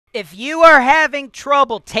If you are having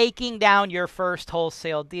trouble taking down your first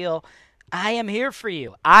wholesale deal, I am here for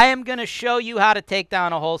you. I am going to show you how to take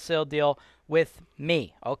down a wholesale deal with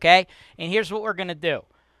me, okay? And here's what we're going to do.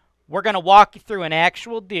 We're going to walk you through an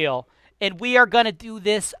actual deal, and we are going to do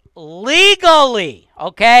this legally,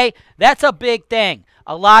 okay? That's a big thing.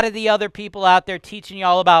 A lot of the other people out there teaching you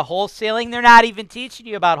all about wholesaling, they're not even teaching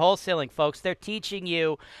you about wholesaling, folks. They're teaching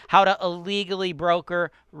you how to illegally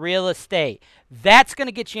broker real estate. That's going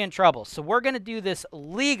to get you in trouble. So we're going to do this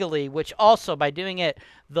legally, which also, by doing it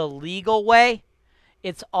the legal way,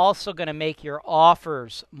 it's also going to make your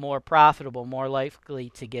offers more profitable, more likely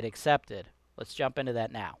to get accepted. Let's jump into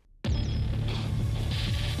that now.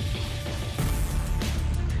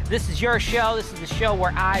 This is your show. This is the show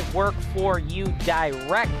where I work for you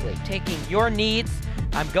directly, taking your needs.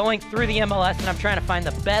 I'm going through the MLS and I'm trying to find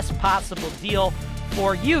the best possible deal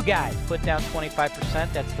for you guys. Put down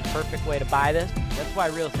 25%. That's the perfect way to buy this. That's why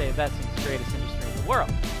real estate investing is the greatest industry in the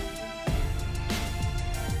world.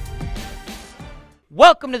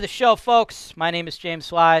 Welcome to the show, folks. My name is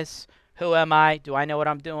James Wise. Who am I? Do I know what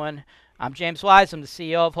I'm doing? I'm James Wise. I'm the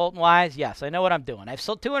CEO of HoltonWise. Yes, I know what I'm doing. I've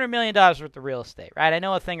sold $200 million worth of real estate, right? I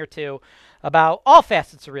know a thing or two about all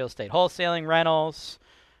facets of real estate, wholesaling, rentals,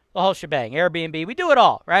 the whole shebang, Airbnb. We do it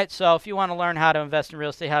all, right? So if you want to learn how to invest in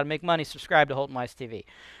real estate, how to make money, subscribe to HoltonWiseTV.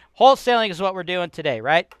 Wholesaling is what we're doing today,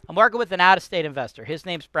 right? I'm working with an out-of-state investor. His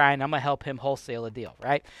name's Brian. I'm going to help him wholesale a deal,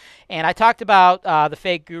 right? And I talked about the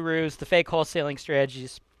fake gurus, the fake wholesaling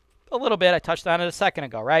strategies a little bit. I touched on it a second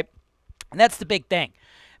ago, right? And that's the big thing.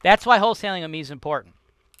 That's why wholesaling with me is important,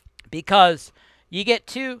 because you get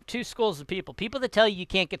two schools of people. People that tell you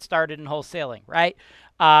can't get started in wholesaling, right?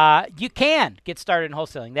 You can get started in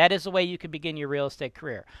wholesaling. That is the way you can begin your real estate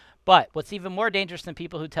career. But what's even more dangerous than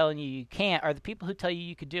people who tell you can't are the people who tell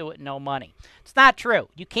you could do it with no money. It's not true.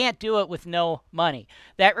 You can't do it with no money.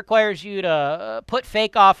 That requires you to put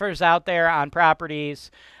fake offers out there on properties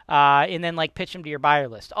and then pitch them to your buyer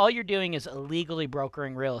list. All you're doing is illegally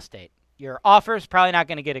brokering real estate. Your offer is probably not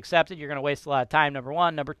going to get accepted. You're going to waste a lot of time, number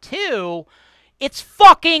one. Number two, it's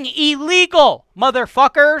fucking illegal,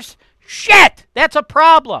 motherfuckers. Shit, that's a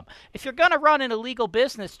problem. If you're going to run an illegal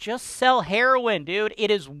business, just sell heroin, dude.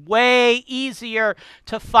 It is way easier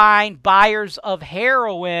to find buyers of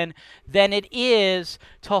heroin than it is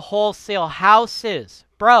to wholesale houses.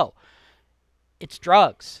 Bro, it's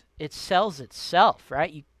drugs. It sells itself,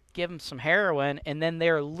 right? You give them some heroin, and then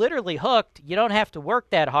they're literally hooked. You don't have to work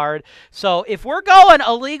that hard. So if we're going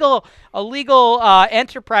illegal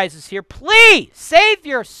enterprises here, please save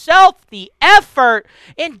yourself the effort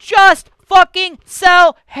and just fucking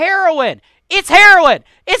sell heroin. It's heroin.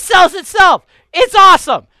 It sells itself. It's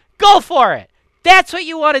awesome. Go for it. That's what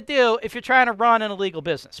you want to do if you're trying to run an illegal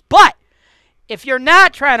business. But if you're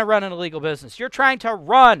not trying to run an illegal business, you're trying to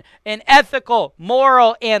run an ethical,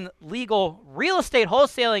 moral, and legal real estate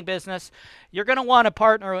wholesaling business, you're going to want to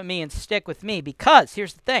partner with me and stick with me, because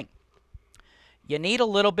here's the thing. You need a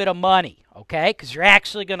little bit of money, okay? Because you're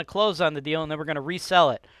actually going to close on the deal, and then we're going to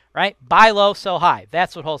resell it, right? Buy low, sell high.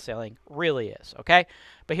 That's what wholesaling really is, okay?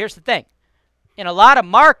 But here's the thing. In a lot of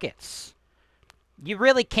markets, you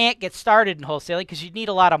really can't get started in wholesaling because you need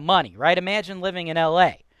a lot of money, right? Imagine living in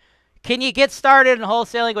LA. Can you get started in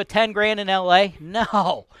wholesaling with 10 grand in LA?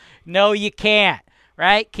 No. No, you can't,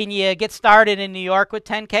 right? Can you get started in New York with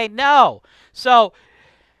 10K? No. So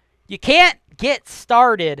you can't get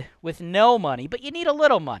started with no money, but you need a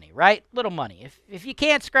little money, right? Little money. If you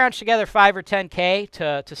can't scrounge together 5 or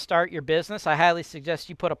 10K to start your business, I highly suggest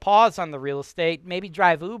you put a pause on the real estate, maybe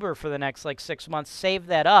drive Uber for the next 6 months, save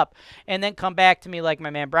that up, and then come back to me like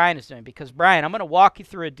my man Brian is doing. Because Brian, I'm going to walk you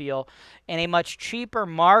through a deal in a much cheaper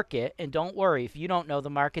market, and don't worry, if you don't know the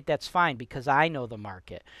market, that's fine, because I know the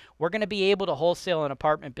market. We're going to be able to wholesale an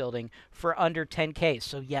apartment building for under 10K.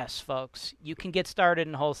 So yes, folks, you can get started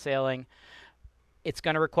in wholesaling. It's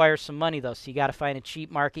going to require some money, though, so you got to find a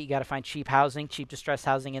cheap market. You got to find cheap housing, cheap distressed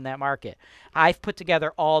housing in that market. I've put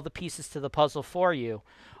together all the pieces to the puzzle for you.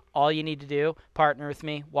 All you need to do, partner with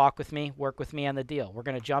me, walk with me, work with me on the deal. We're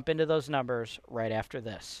going to jump into those numbers right after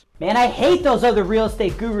this. Man, I hate those other real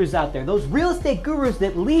estate gurus out there. Those real estate gurus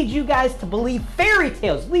that lead you guys to believe fairy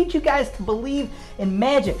tales, lead you guys to believe in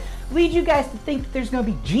magic, lead you guys to think that there's going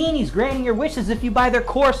to be genies granting your wishes if you buy their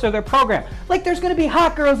course or their program. Like there's going to be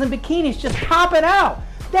hot girls in bikinis just popping out.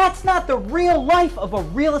 That's not the real life of a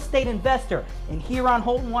real estate investor. And here on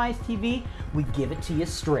HoltonWise TV, we give it to you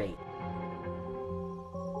straight.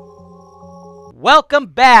 Welcome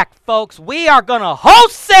back, folks. We are going to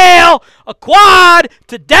wholesale a quad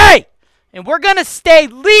today, and we're going to stay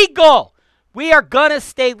legal. We are going to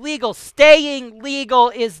stay legal. Staying legal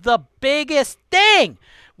is the biggest thing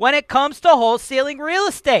when it comes to wholesaling real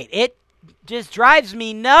estate. It just drives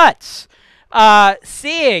me nuts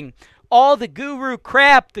seeing all the guru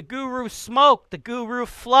crap, the guru smoke, the guru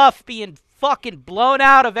fluff being fucking blown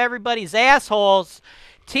out of everybody's assholes,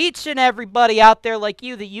 teaching everybody out there like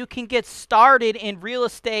you that you can get started in real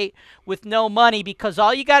estate with no money, because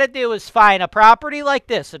all you got to do is find a property like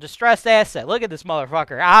this, a distressed asset. Look at this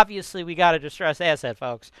motherfucker. Obviously, we got a distressed asset,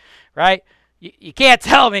 folks, right? You can't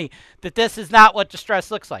tell me that this is not what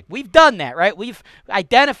distress looks like. We've done that, right? We've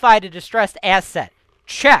identified a distressed asset.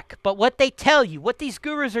 Check. But what they tell you, what these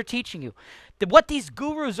gurus are teaching you, what these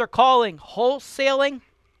gurus are calling wholesaling,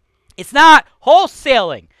 it's not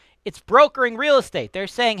wholesaling. It's brokering real estate. They're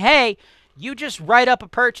saying, hey, you just write up a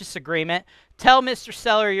purchase agreement, tell Mr.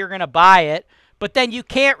 Seller you're going to buy it, but then you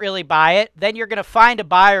can't really buy it. Then you're going to find a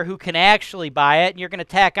buyer who can actually buy it, and you're going to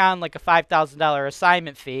tack on like a $5,000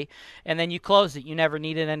 assignment fee, and then you close it. You never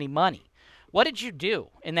needed any money. What did you do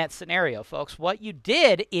in that scenario, folks? What you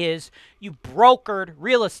did is you brokered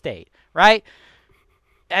real estate, right?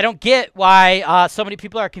 I don't get why so many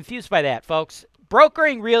people are confused by that, folks.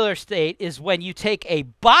 Brokering real estate is when you take a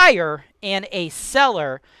buyer and a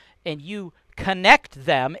seller and you connect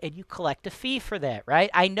them and you collect a fee for that, right?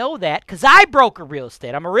 I know that because I broker real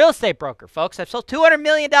estate. I'm a real estate broker, folks. I've sold $200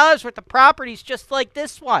 million worth of properties just like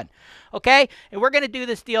this one, okay? And we're going to do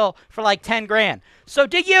this deal for like 10 grand. So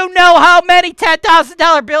do you know how many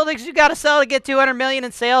 $10,000 buildings you got to sell to get 200 million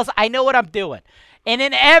in sales? I know what I'm doing. And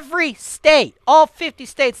in every state, all 50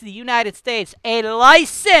 states of the United States, a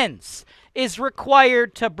license is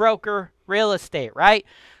required to broker real estate, right?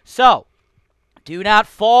 So do not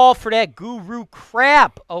fall for that guru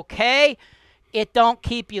crap, okay? It don't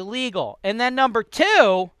keep you legal. And then number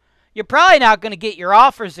two, you're probably not going to get your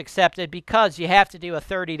offers accepted because you have to do a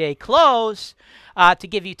 30-day close to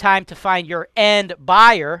give you time to find your end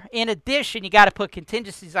buyer. In addition, you got to put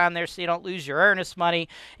contingencies on there so you don't lose your earnest money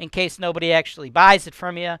in case nobody actually buys it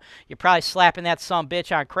from you. You're probably slapping that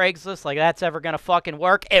sumbitch on Craigslist like that's ever going to fucking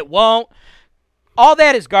work. It won't. All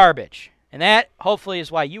that is garbage. And that, hopefully, is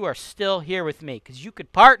why you are still here with me, because you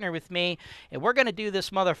could partner with me, and we're going to do this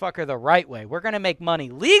motherfucker the right way. We're going to make money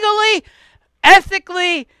legally,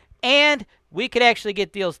 ethically, and we could actually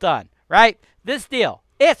get deals done, right? This deal,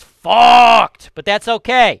 it's fucked, but that's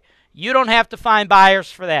okay. You don't have to find buyers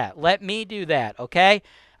for that. Let me do that, okay?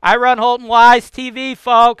 I run HoltonWiseTV,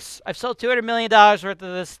 folks. I've sold $200 million worth of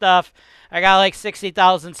this stuff. I got like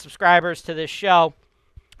 60,000 subscribers to this show.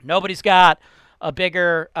 Nobody's got a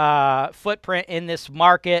bigger footprint in this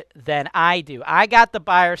market than I do. I got the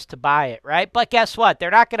buyers to buy it, right? But guess what? They're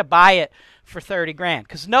not going to buy it for 30 grand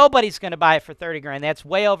because nobody's going to buy it for 30 grand. That's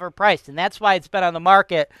way overpriced, and that's why it's been on the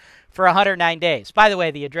market for 109 days. By the way,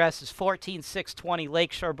 the address is 14620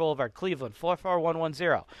 Lakeshore Boulevard, Cleveland,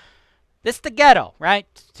 44110. This is the ghetto, right?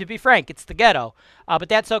 To be frank, it's the ghetto, but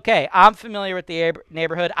that's okay. I'm familiar with the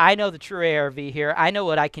neighborhood. I know the true ARV here. I know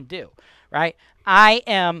what I can do, right? I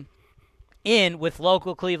am in with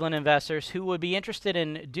local Cleveland investors who would be interested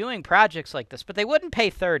in doing projects like this, but they wouldn't pay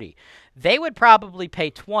 30. They would probably pay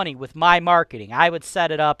 20 with my marketing. I would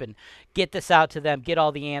set it up and get this out to them, get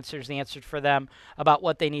all the answers answered for them about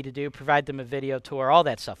what they need to do, provide them a video tour, all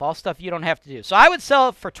that stuff, all stuff you don't have to do. So I would sell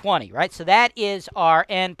it for 20, right? So that is our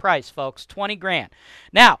end price, folks, 20 grand.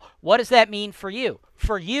 Now, what does that mean for you?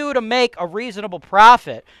 For you to make a reasonable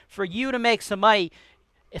profit, for you to make some money,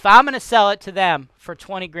 if I'm going to sell it to them for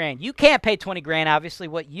 20 grand, you can't pay 20 grand. Obviously,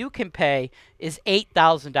 what you can pay is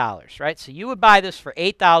 $8,000, right? So you would buy this for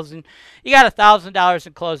 $8,000. You got $1,000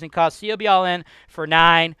 in closing costs, so you'll be all in for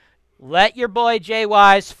 $9,000. Let your boy Jay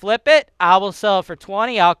Wise flip it. I will sell it for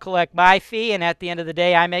 20. I'll collect my fee, and at the end of the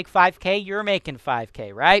day, I make $5K. You're making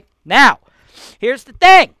 $5K, right? Now, here's the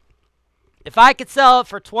thing. If I could sell it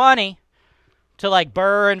for 20 to like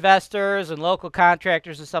Burr investors and local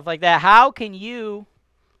contractors and stuff like that, how can you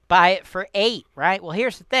buy it for 8, right? Well,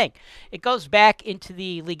 here's the thing. It goes back into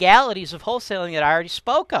the legalities of wholesaling that I already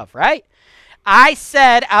spoke of, right? I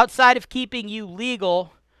said outside of keeping you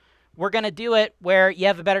legal, we're going to do it where you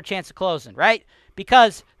have a better chance of closing, right?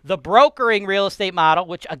 Because the brokering real estate model,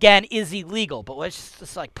 which again is illegal, but let's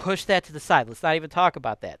just like push that to the side. Let's not even talk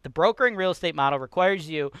about that. The brokering real estate model requires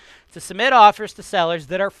you to submit offers to sellers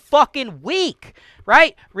that are fucking weak,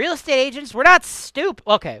 right? Real estate agents, we're not stupid.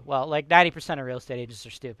 Okay, well, like 90% of real estate agents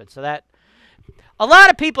are stupid. So that a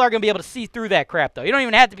lot of people are going to be able to see through that crap, though. You don't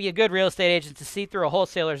even have to be a good real estate agent to see through a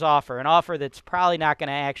wholesaler's offer, an offer that's probably not going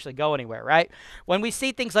to actually go anywhere, right? When we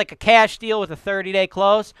see things like a cash deal with a 30-day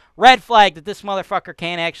close, red flag that this motherfucker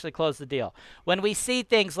can't actually close the deal. When we see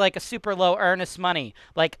things like a super low earnest money,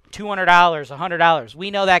 like $200, $100,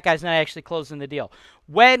 we know that guy's not actually closing the deal.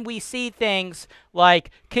 when we see things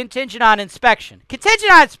like contingent on inspection.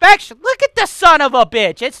 Contingent on inspection? Look at the son of a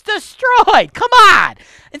bitch. It's destroyed. Come on.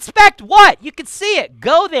 Inspect what? You can see it.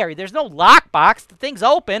 Go there. There's no lockbox. The thing's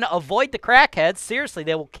open. Avoid the crackheads. Seriously,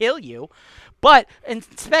 they will kill you. But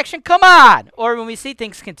inspection, come on. Or when we see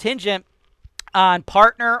things contingent on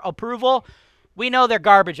partner approval, we know they're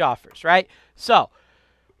garbage offers, right? So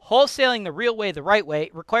wholesaling the real way, the right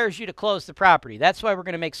way, requires you to close the property. That's why we're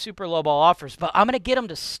going to make super lowball offers, but I'm going to get them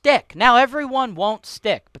to stick. Now, everyone won't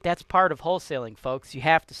stick, but that's part of wholesaling, folks. You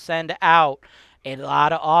have to send out a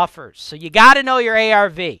lot of offers. So you got to know your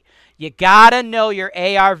ARV. You got to know your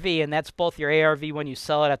ARV, and that's both your ARV when you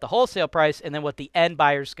sell it at the wholesale price and then what the end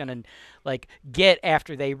buyer's going to like get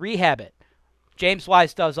after they rehab it. James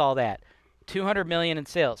Wise does all that. 200 million in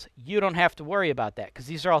sales. You don't have to worry about that because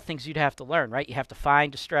these are all things you'd have to learn, right? You have to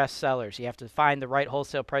find distressed sellers. You have to find the right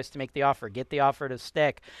wholesale price to make the offer, get the offer to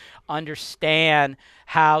stick, understand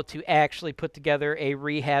how to actually put together a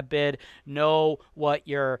rehab bid, know what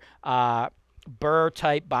your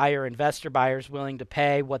BRRRR-type buyer, investor buyer is willing to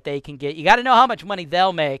pay, what they can get. You got to know how much money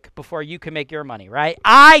they'll make before you can make your money, right?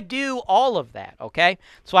 I do all of that, okay?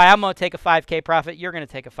 That's why I'm going to take a 5K profit. You're going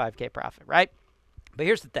to take a 5K profit, right? But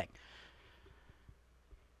here's the thing.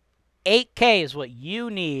 8K is what you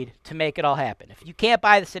need to make it all happen. If you can't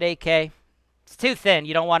buy this at 8K, it's too thin.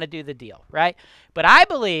 You don't want to do the deal, right? But I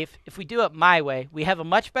believe if we do it my way, we have a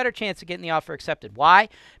much better chance of getting the offer accepted. Why?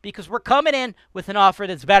 Because we're coming in with an offer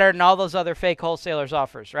that's better than all those other fake wholesalers'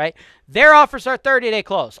 offers, right? Their offers are 30-day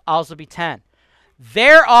close. Ours will be 10.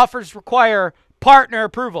 Their offers require partner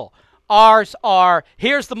approval. Ours are,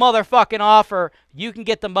 here's the motherfucking offer. You can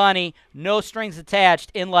get the money, no strings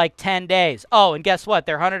attached, in like 10 days. Oh, and guess what?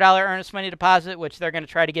 Their $100 earnest money deposit, which they're going to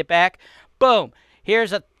try to get back, boom.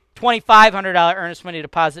 Here's a $2,500 earnest money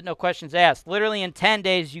deposit, no questions asked. Literally in 10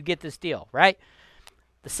 days, you get this deal, right?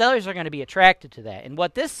 The sellers are going to be attracted to that. And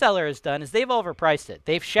what this seller has done is they've overpriced it.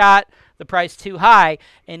 They've shot the price too high,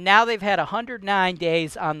 and now they've had 109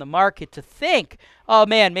 days on the market to think, oh,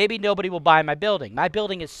 man, maybe nobody will buy my building. My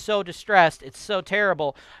building is so distressed. It's so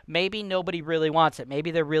terrible. Maybe nobody really wants it.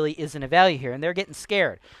 Maybe there really isn't a value here, and they're getting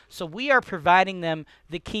scared. So we are providing them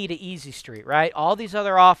the key to Easy Street, right? All these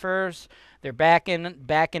other offers, they're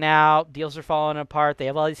backing out. Deals are falling apart. They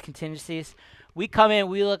have all these contingencies. We come in,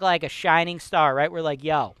 we look like a shining star, right? We're like,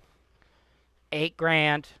 yo,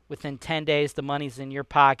 $8,000 within 10 days, the money's in your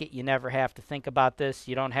pocket. You never have to think about this.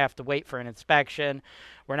 You don't have to wait for an inspection.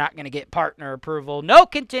 We're not going to get partner approval. No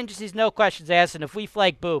contingencies, no questions asked. And if we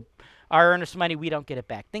flake, boom, our earnest money, we don't get it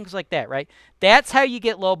back. Things like that, right? That's how you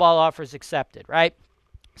get lowball offers accepted, right?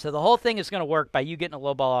 So the whole thing is going to work by you getting a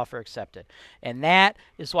lowball offer accepted. And that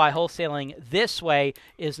is why wholesaling this way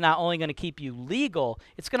is not only going to keep you legal,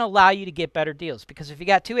 it's going to allow you to get better deals. Because if you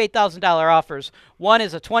got two $8,000 offers, one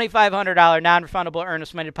is a $2,500 non-refundable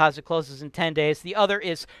earnest money deposit, closes in 10 days. The other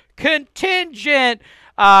is contingent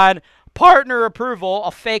on partner approval.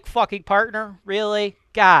 A fake fucking partner? Really?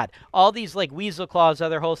 God, all these like weasel claws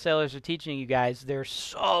other wholesalers are teaching you guys, they're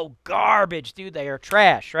so garbage, dude. They are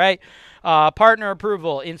trash, right? Partner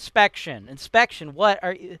approval, inspection. Inspection, what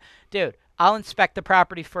are you? Dude, I'll inspect the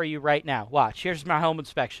property for you right now. Watch, here's my home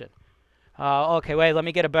inspection. Okay, wait, let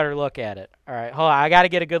me get a better look at it. All right, hold on. I got to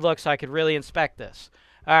get a good look so I could really inspect this.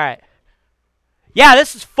 All right. Yeah,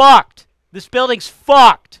 this is fucked. This building's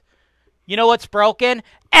fucked. You know what's broken?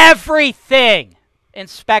 Everything.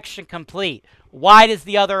 Inspection complete. Why does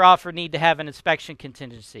the other offer need to have an inspection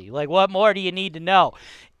contingency? Like, what more do you need to know?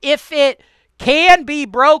 If it can be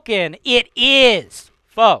broken, it is,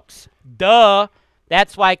 folks. Duh.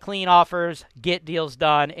 That's why clean offers get deals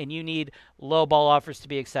done, and you need lowball offers to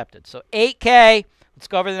be accepted. So 8K, let's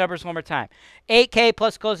go over the numbers one more time. 8K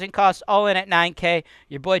plus closing costs, all in at 9K.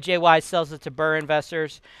 Your boy Jay Wise sells it to BRRRR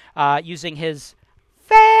investors using his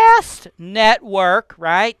vast network,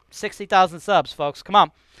 right? 60,000 subs, folks. Come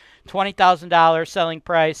on. $20,000 selling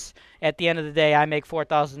price. At the end of the day, I make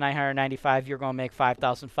 $4,995. You're going to make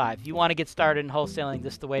 $5,005. If you want to get started in wholesaling,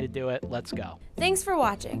 this is the way to do it. Let's go. Thanks for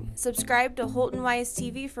watching. Subscribe to HoltonWise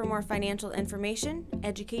TV for more financial information,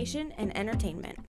 education, and entertainment.